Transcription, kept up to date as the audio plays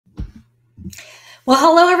Well,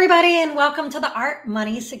 hello, everybody, and welcome to the Art,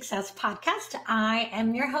 Money, Success podcast. I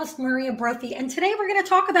am your host, Maria Brophy, and today we're going to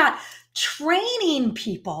talk about training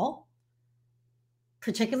people,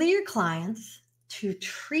 particularly your clients, to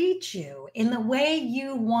treat you in the way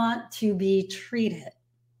you want to be treated.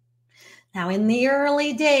 Now, in the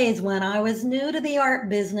early days when I was new to the art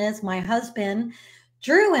business, my husband,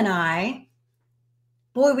 Drew, and I,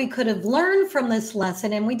 boy, we could have learned from this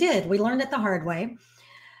lesson, and we did. We learned it the hard way.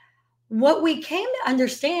 What we came to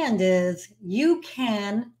understand is you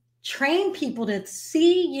can train people to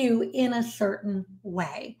see you in a certain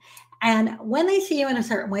way. And when they see you in a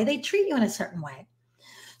certain way, they treat you in a certain way.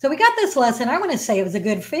 So we got this lesson, I want to say it was a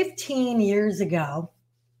good 15 years ago.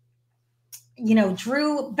 You know,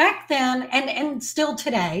 Drew, back then and still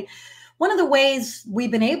today, one of the ways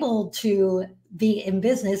we've been able to be in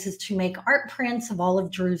business is to make art prints of all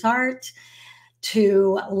of Drew's art,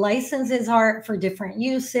 to license his art for different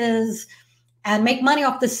uses, and make money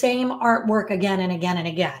off the same artwork again and again and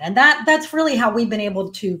again. And that's really how we've been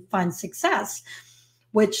able to find success,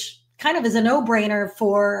 which kind of is a no-brainer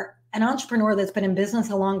for an entrepreneur that's been in business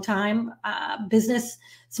a long time.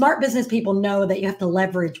 Smart business people know that you have to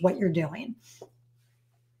leverage what you're doing.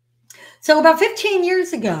 So about 15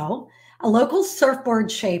 years ago, a local surfboard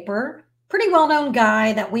shaper, pretty well-known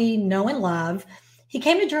guy that we know and love, he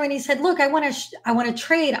came to Drew and he said, look, I want to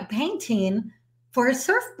trade a painting for a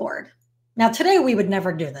surfboard. Now, today we would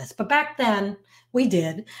never do this, but back then we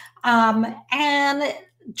did. And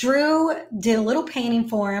Drew did a little painting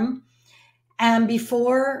for him. And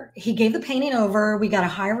before he gave the painting over, we got a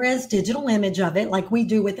high-res digital image of it, like we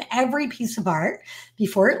do with every piece of art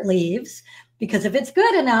before it leaves, because if it's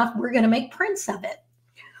good enough, we're going to make prints of it.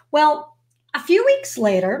 Well, a few weeks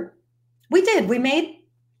later, we did. We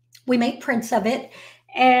made prints of it,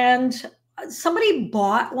 and somebody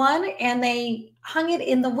bought one and they hung it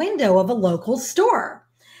in the window of a local store.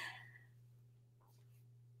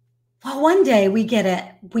 Well, one day we get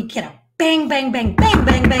a bang, bang, bang, bang,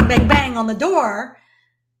 bang, bang, bang, bang on the door.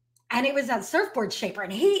 And it was that surfboard shaper,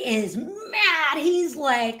 and he is mad. He's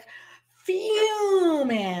like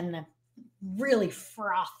fuming, really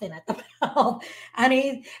frothing at the mouth. And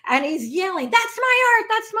he's yelling, that's my art,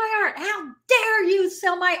 that's my art. How dare you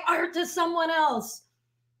sell my art to someone else?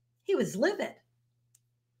 He was livid.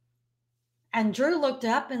 And Drew looked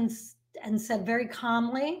up and said very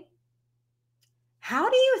calmly, how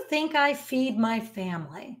do you think I feed my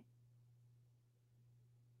family?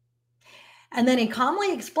 And then he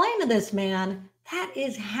calmly explained to this man, that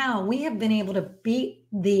is how we have been able to beat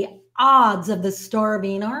the odds of the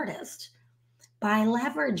starving artist, by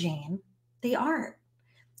leveraging the art.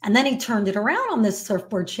 And then he turned it around on this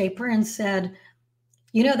surfboard shaper and said,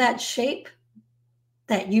 you know that shape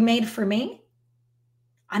that you made for me?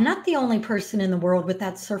 I'm not the only person in the world with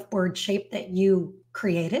that surfboard shape that you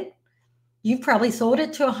created. You've probably sold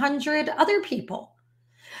it to 100 other people.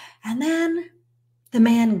 And then the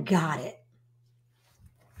man got it.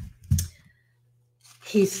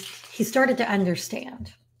 He started to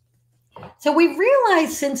understand. So we've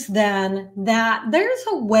realized since then that there's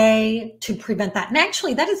a way to prevent that. And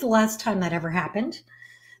actually, that is the last time that ever happened.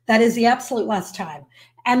 That is the absolute last time.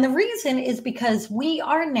 And the reason is because we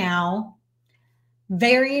are now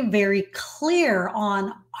very, very clear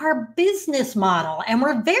on our business model. And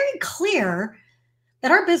we're very clear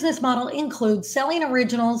that our business model includes selling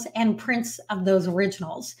originals and prints of those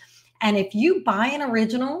originals. And if you buy an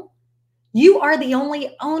original, you are the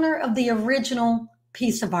only owner of the original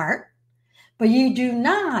piece of art, but you do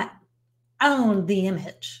not own the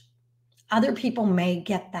image. Other people may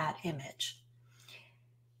get that image.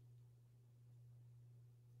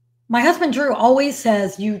 My husband, Drew, always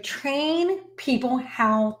says you train people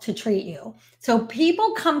how to treat you. So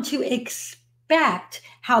people come to expect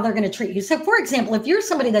how they're going to treat you. So for example, if you're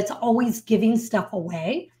somebody that's always giving stuff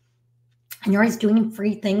away and you're always doing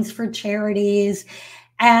free things for charities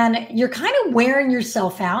and you're kind of wearing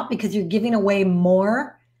yourself out because you're giving away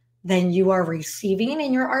more than you are receiving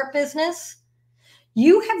in your art business,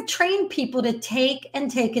 you have trained people to take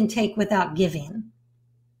and take and take without giving.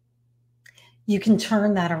 You can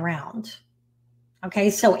turn that around.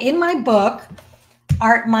 Okay, so in my book,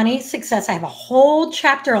 Art, Money, Success, I have a whole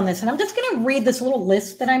chapter on this, and I'm just going to read this little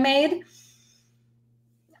list that I made.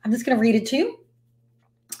 I'm just going to read it to you.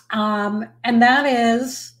 And that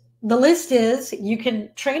is, the list is, you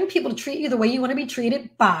can train people to treat you the way you want to be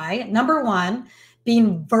treated by, number one,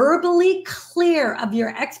 being verbally clear of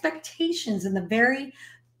your expectations in the very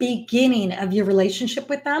beginning of your relationship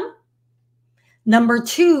with them. Number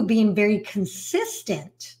two, being very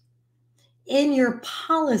consistent in your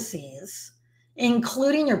policies,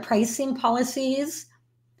 including your pricing policies,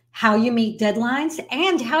 how you meet deadlines,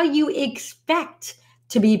 and how you expect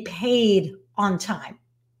to be paid on time.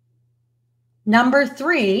 Number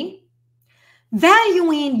 3,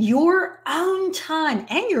 valuing your own time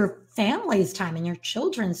and your family's time and your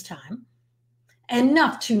children's time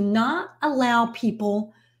enough to not allow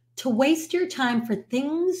people to waste your time for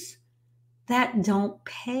things that don't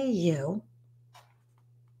pay you.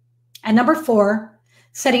 And number 4,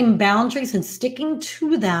 setting boundaries and sticking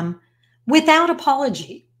to them without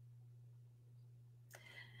apology.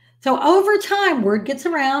 So over time, word gets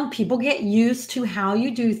around, people get used to how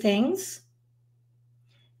you do things,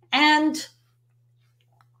 and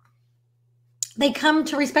they come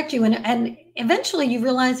to respect you. And eventually you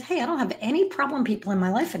realize, hey, I don't have any problem people in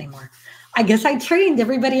my life anymore. I guess I trained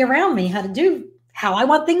everybody around me how I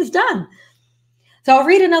want things done. So I'll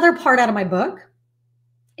read another part out of my book.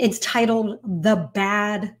 It's titled The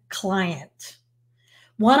Bad Client.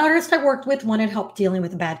 One artist I worked with wanted help dealing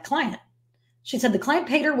with a bad client. She said the client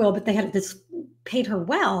paid her well, but they had a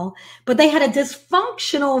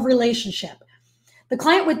dysfunctional relationship. The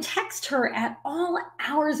client would text her at all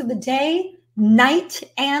hours of the day, night,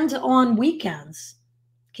 and on weekends.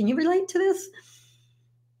 Can you relate to this?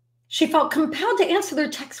 She felt compelled to answer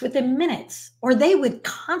their texts within minutes, or they would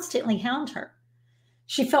constantly hound her.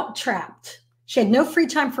 She felt trapped. She had no free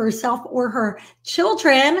time for herself or her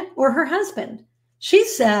children or her husband. She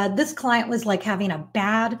said this client was like having a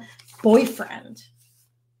bad boyfriend.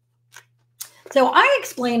 So I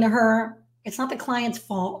explained to her, it's not the client's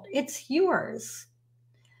fault, it's yours.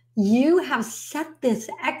 You have set this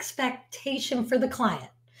expectation for the client.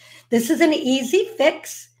 This is an easy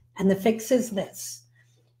fix, and the fix is this.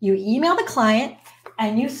 You email the client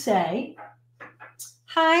and you say,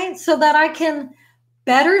 hi, so that I can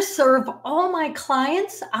better serve all my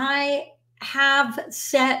clients, I have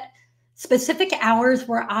set specific hours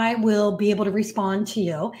where I will be able to respond to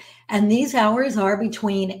you. And these hours are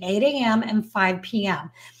between 8 a.m. and 5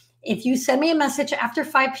 p.m. If you send me a message after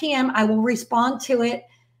 5 p.m., I will respond to it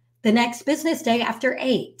the next business day after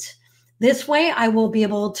 8. This way, I will be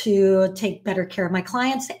able to take better care of my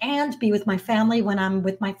clients and be with my family when I'm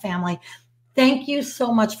with my family. Thank you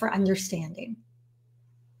so much for understanding.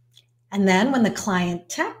 And then when the client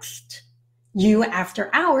texts you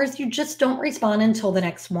after hours, you just don't respond until the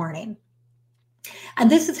next morning. And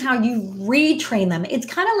this is how you retrain them. It's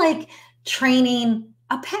kind of like training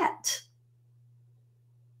a pet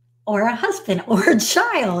or a husband or a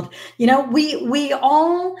child. You know, we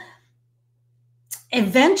all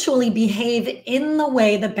eventually behave in the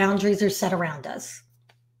way the boundaries are set around us.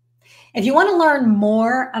 If you want to learn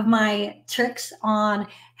more of my tricks on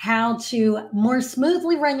how to more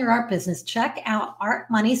smoothly run your art business, check out Art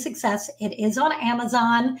Money Success. It is on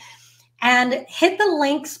Amazon. And hit the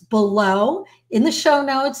links below in the show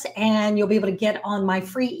notes, and you'll be able to get on my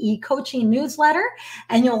free e-coaching newsletter.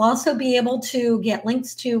 And you'll also be able to get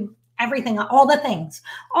links to everything, all the things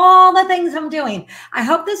I'm doing. I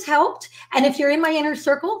hope this helped. And if you're in my inner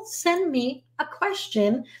circle, send me a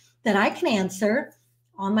question that I can answer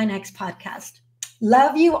on my next podcast.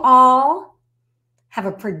 Love you all. Have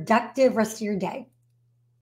a productive rest of your day.